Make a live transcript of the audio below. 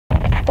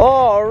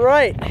All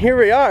right, here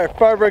we are,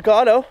 Farbrook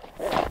Auto.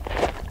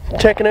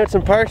 Checking out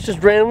some parts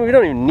just randomly. We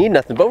don't even need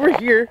nothing, but we're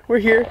here.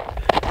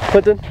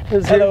 Clinton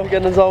is here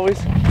again as always.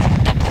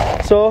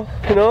 So,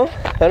 you know,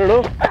 I don't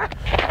know.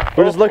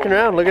 We're just looking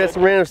around, looking at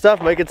some random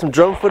stuff. Might get some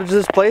drone footage of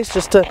this place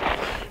just to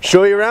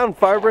show you around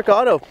Farbrook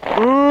Auto.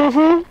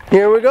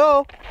 Here we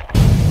go.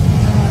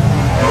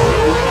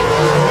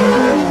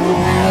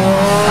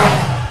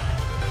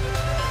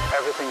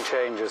 Everything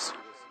changes.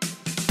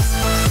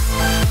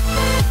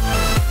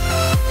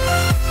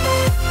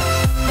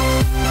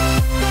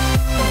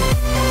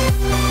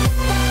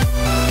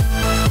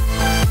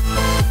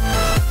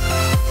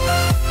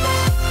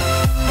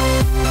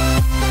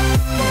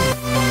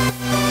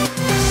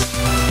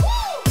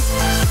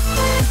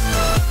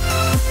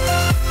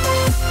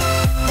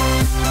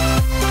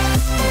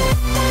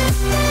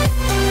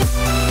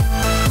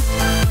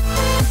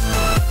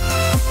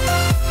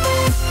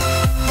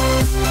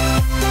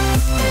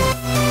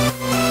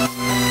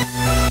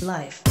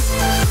 Life.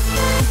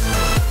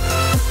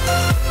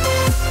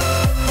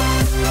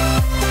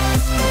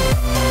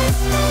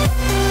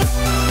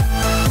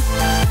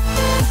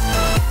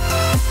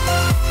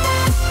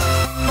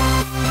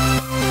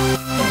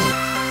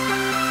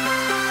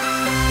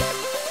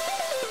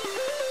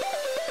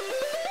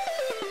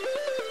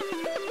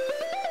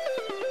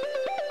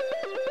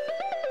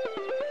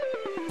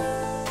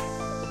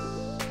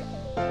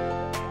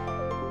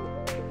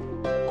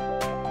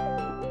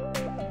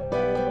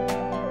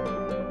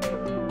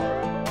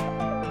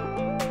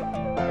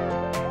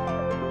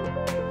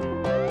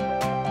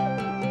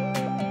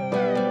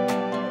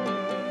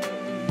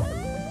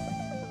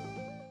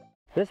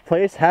 This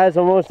place has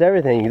almost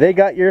everything. They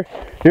got your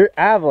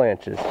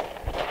avalanches.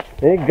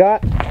 They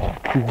got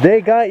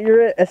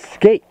your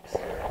escapes.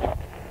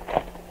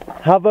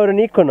 How about an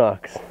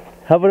Equinox?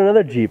 How about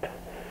another Jeep?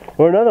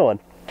 Or another one?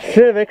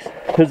 Civics,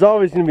 there's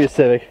always gonna be a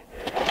Civic.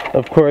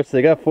 Of course,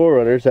 they got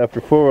 4Runners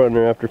after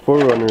 4Runner after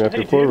 4Runner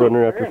after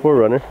 4Runner after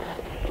 4Runner.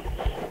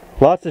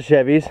 Lots of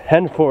Chevys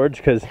and Fords,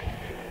 because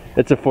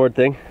it's a Ford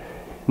thing.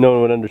 No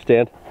one would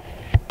understand.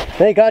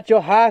 They got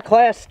your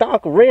high-class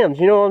stock rims,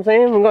 you know what I'm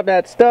saying? We got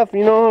that stuff,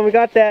 you know, we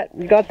got that.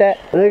 They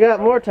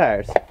got more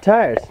tires, more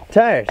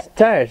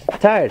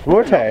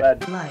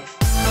tires. Life.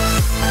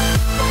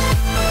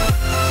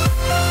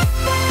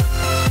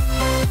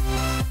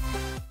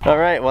 All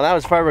right, well that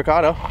was Farbrook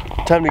Auto.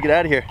 Time to get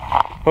out of here.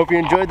 Hope you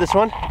enjoyed this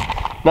one.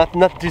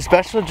 Nothing too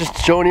special, just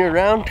showing you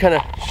around, kind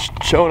of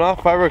showing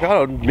off Farbrook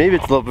Auto. Maybe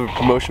it's a little bit of a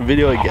promotion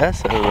video, I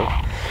guess, I don't know.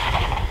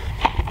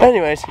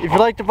 Anyways, if you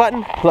like the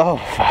button, oh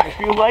fuck. If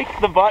you like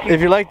the button.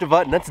 If you like the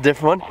button, that's a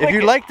different one. If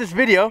you like this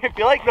video, if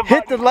you like the button,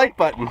 hit the like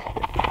button.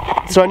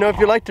 So I know if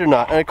you liked it or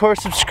not. And of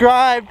course,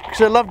 subscribe,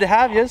 because I'd love to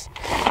have yous.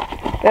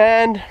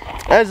 And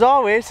as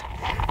always,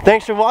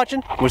 thanks for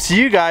watching. We'll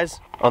see you guys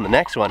on the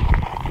next one.